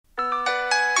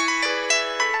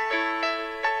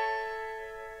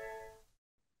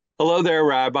Hello there,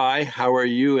 Rabbi. How are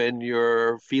you and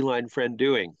your feline friend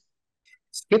doing?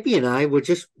 Skippy and I were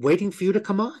just waiting for you to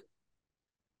come on.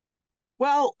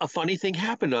 Well, a funny thing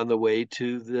happened on the way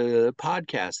to the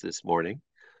podcast this morning.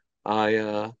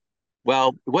 Well,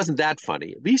 it wasn't that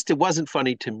funny. At least it wasn't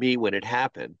funny to me when it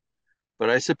happened. But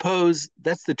I suppose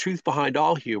that's the truth behind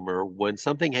all humor. When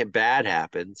something bad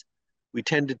happens, we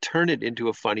tend to turn it into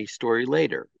a funny story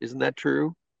later. Isn't that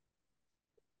true?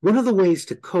 One of the ways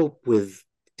to cope with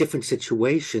different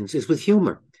situations is with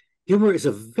humor. Humor is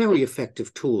a very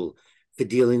effective tool for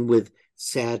dealing with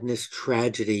sadness,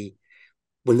 tragedy,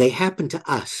 when they happen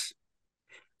to us.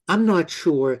 I'm not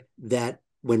sure that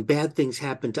when bad things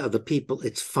happen to other people,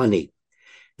 it's funny.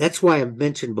 That's why I've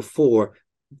mentioned before,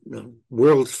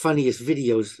 world's funniest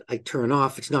videos I turn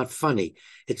off. It's not funny.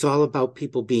 It's all about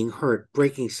people being hurt,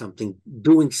 breaking something,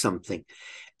 doing something.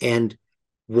 And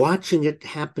watching it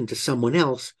happen to someone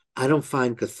else, I don't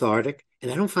find cathartic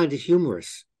and I don't find it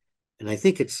humorous. And I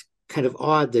think it's kind of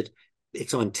odd that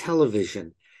it's on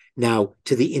television. Now,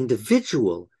 to the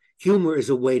individual, humor is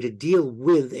a way to deal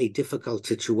with a difficult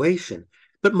situation.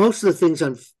 But most of the things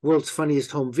on World's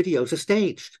Funniest Home Videos are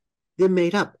staged, they're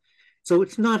made up. So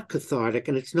it's not cathartic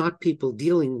and it's not people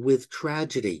dealing with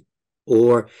tragedy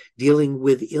or dealing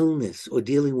with illness or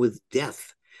dealing with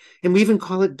death. And we even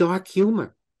call it dark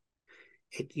humor.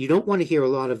 You don't want to hear a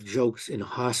lot of jokes in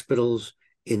hospitals,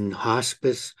 in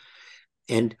hospice.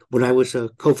 And when I was a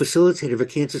co-facilitator of a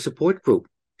cancer support group,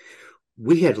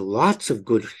 we had lots of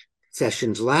good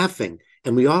sessions laughing,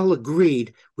 and we all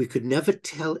agreed we could never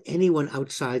tell anyone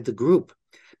outside the group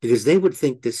because they would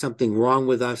think there's something wrong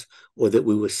with us or that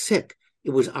we were sick. It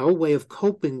was our way of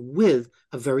coping with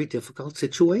a very difficult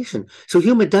situation. So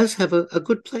humor does have a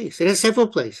good place. It has several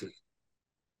places.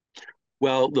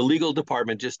 Well, the legal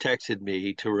department just texted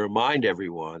me to remind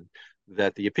everyone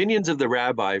that the opinions of the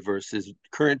rabbi versus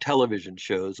current television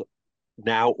shows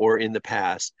now or in the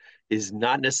past is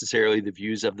not necessarily the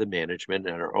views of the management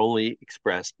and are only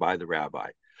expressed by the rabbi.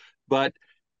 But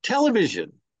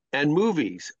television and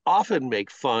movies often make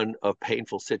fun of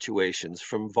painful situations,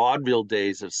 from vaudeville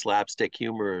days of slapstick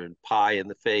humor and pie in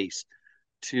the face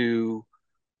to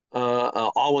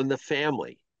All in the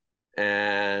Family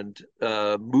and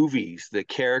movies that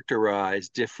characterize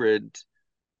different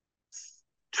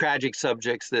tragic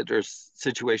subjects that are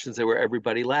situations that where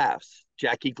everybody laughs.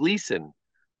 Jackie Gleason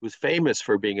was famous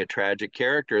for being a tragic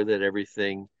character that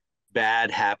everything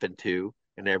bad happened to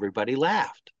and everybody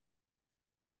laughed.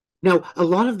 Now, a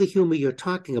lot of the humor you're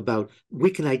talking about,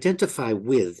 we can identify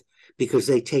with because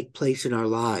they take place in our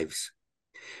lives.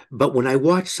 But when I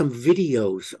watch some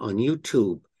videos on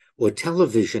YouTube or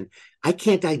television, I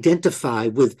can't identify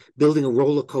with building a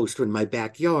roller coaster in my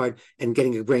backyard and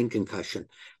getting a brain concussion.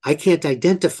 I can't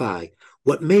identify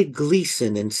what made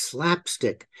Gleason and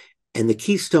Slapstick and the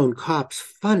Keystone Cops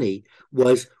funny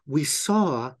was we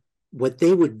saw what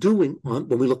they were doing when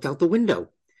we looked out the window.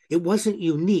 It wasn't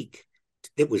unique.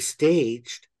 It was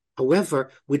staged.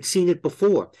 However, we'd seen it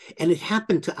before and it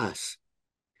happened to us.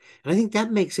 And I think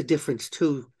that makes a difference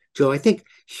too, Joe. I think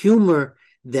humor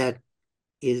that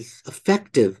is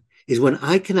effective is when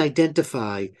I can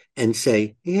identify and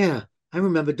say, yeah, I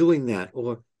remember doing that.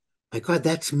 Or, my God,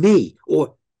 that's me.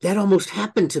 Or, that almost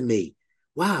happened to me.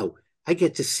 Wow, I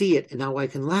get to see it and now I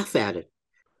can laugh at it.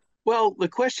 Well, the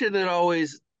question that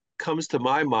always comes to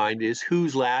my mind is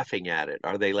who's laughing at it?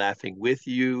 Are they laughing with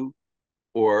you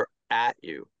or at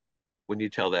you when you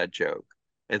tell that joke?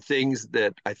 And things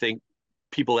that I think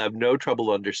people have no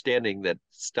trouble understanding, that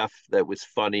stuff that was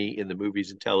funny in the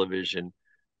movies and television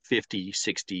 50,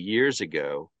 60 years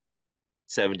ago,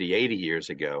 70, 80 years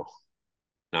ago,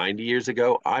 90 years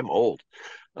ago, I'm old,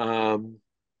 um,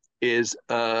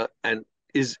 and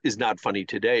is not funny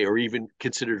today or even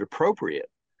considered appropriate.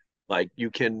 Like you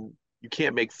can't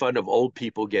make fun of old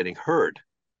people getting hurt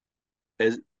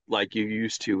as like you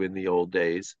used to in the old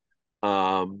days.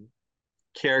 Um,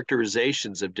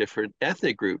 Characterizations of different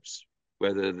ethnic groups,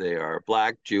 whether they are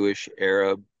Black, Jewish,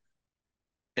 Arab,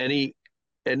 any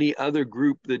any other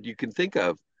group that you can think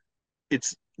of.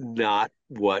 It's not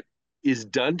what is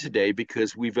done today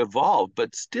because we've evolved,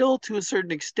 but still to a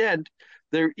certain extent,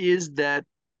 there is that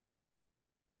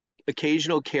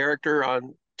occasional character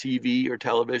on TV or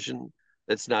television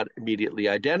that's not immediately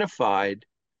identified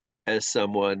as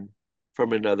someone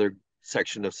from another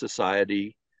section of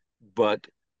society. But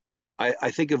I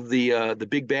think of the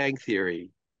Big Bang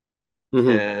Theory Mm-hmm.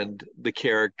 and the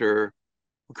character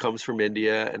who comes from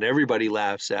India and everybody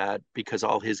laughs at because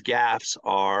all his gaffes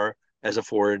are as a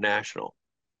foreign national.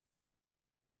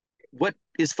 What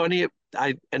is funny,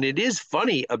 and it is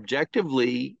funny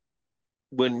objectively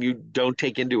when you don't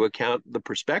take into account the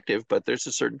perspective, but there's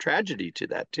a certain tragedy to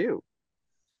that too.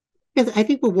 Yeah, I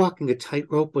think we're walking a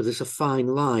tightrope where there's a fine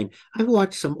line. I've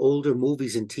watched some older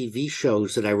movies and TV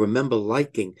shows that I remember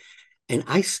liking, and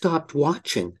I stopped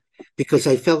watching because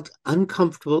I felt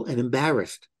uncomfortable and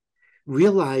embarrassed,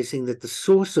 realizing that the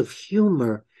source of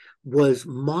humor was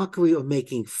mockery or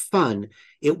making fun.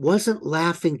 It wasn't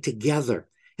laughing together.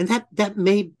 And that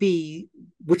may be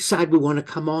which side we want to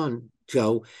come on,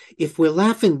 Joe. If we're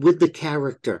laughing with the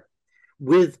character,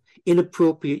 with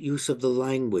inappropriate use of the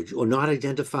language or not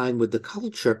identifying with the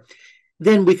culture,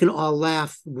 then we can all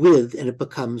laugh with and it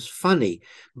becomes funny.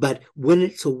 But when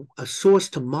it's a source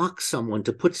to mock someone,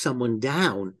 to put someone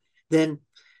down, then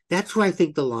that's where I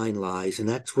think the line lies. And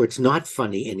that's where it's not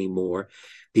funny anymore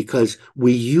because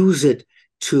we use it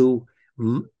to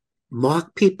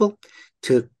mock people,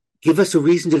 to give us a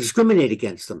reason to discriminate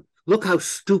against them. Look how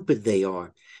stupid they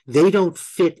are. They don't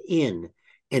fit in.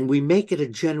 And we make it a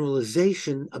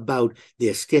generalization about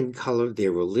their skin color,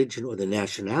 their religion, or their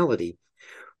nationality,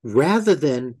 rather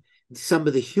than some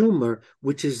of the humor,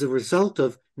 which is the result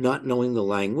of not knowing the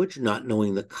language, not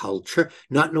knowing the culture,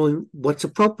 not knowing what's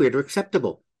appropriate or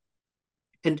acceptable.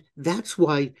 And that's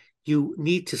why you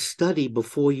need to study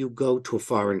before you go to a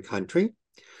foreign country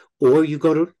or you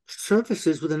go to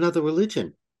services with another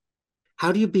religion.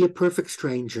 How do you be a perfect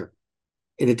stranger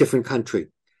in a different country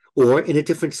or in a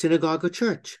different synagogue or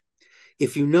church?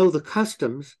 If you know the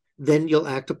customs, then you'll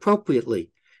act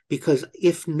appropriately. Because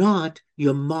if not,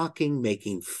 you're mocking,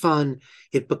 making fun.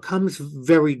 It becomes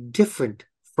very different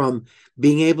from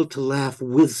being able to laugh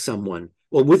with someone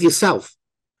or with yourself.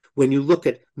 When you look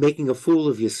at making a fool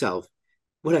of yourself,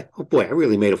 oh boy, I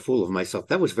really made a fool of myself.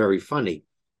 That was very funny.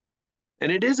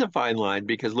 And it is a fine line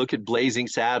because look at Blazing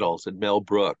Saddles and Mel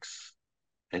Brooks,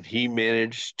 and he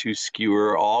managed to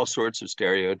skewer all sorts of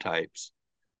stereotypes,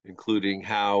 including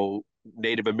how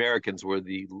Native Americans were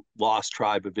the lost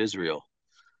tribe of Israel.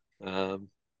 Um,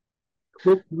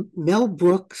 Well, Mel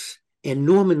Brooks and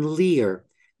Norman Lear,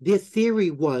 their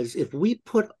theory was if we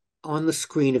put on the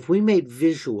screen, if we made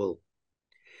visual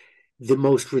the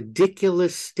most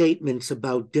ridiculous statements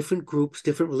about different groups,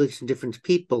 different religions, different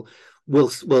people,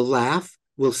 we'll laugh,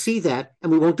 we'll see that,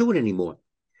 and we won't do it anymore.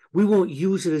 We won't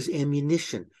use it as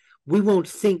ammunition. We won't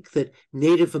think that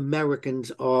Native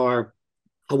Americans are,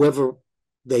 however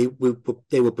they were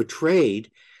portrayed.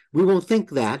 We won't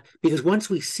think that because once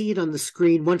we see it on the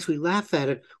screen, once we laugh at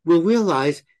it, we'll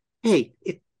realize, hey,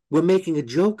 we're making a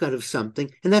joke out of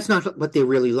something, and that's not what they're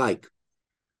really like.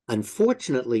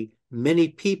 Unfortunately, many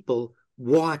people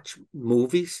watch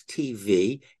movies,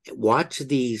 TV, watch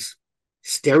these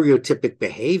stereotypic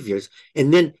behaviors,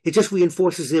 and then it just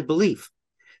reinforces their belief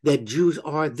that Jews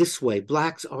are this way,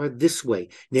 blacks are this way,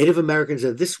 Native Americans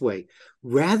are this way,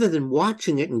 rather than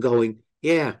watching it and going,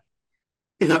 yeah,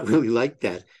 they're not really like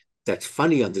that. That's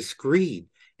funny on the screen.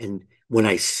 And when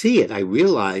I see it, I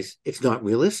realize it's not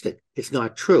realistic. It's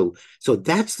not true. So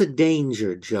that's the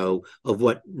danger, Joe, of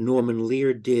what Norman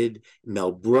Lear did,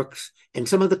 Mel Brooks, and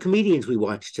some of the comedians we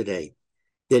watch today,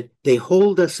 that they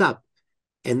hold us up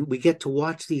and we get to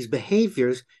watch these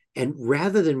behaviors. And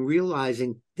rather than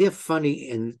realizing they're funny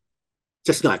and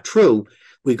just not true,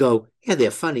 we go, yeah,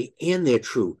 they're funny and they're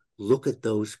true. Look at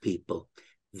those people.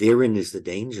 Therein is the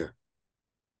danger.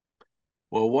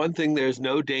 well, one thing there's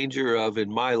no danger of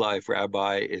in my life,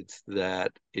 Rabbi, it's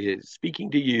that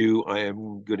speaking to you, I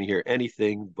am going to hear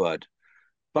anything but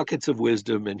buckets of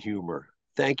wisdom and humor.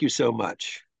 Thank you so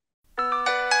much.